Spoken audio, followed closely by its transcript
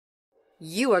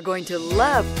You are going to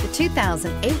love the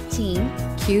 2018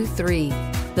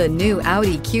 Q3. The new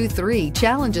Audi Q3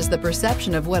 challenges the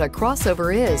perception of what a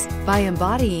crossover is by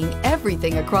embodying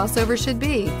everything a crossover should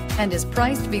be and is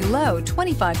priced below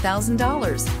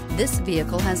 $25,000. This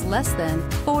vehicle has less than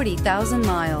 40,000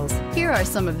 miles. Here are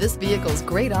some of this vehicle's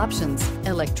great options: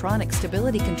 electronic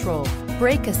stability control,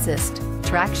 brake assist,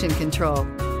 traction control,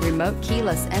 remote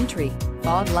keyless entry,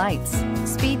 fog lights,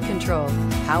 speed control,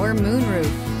 power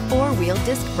moonroof, four-wheel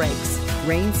disc brakes,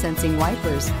 rain-sensing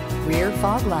wipers, rear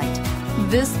fog light.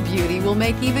 This beauty will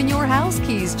make even your house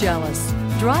keys jealous.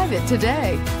 Drive it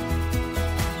today.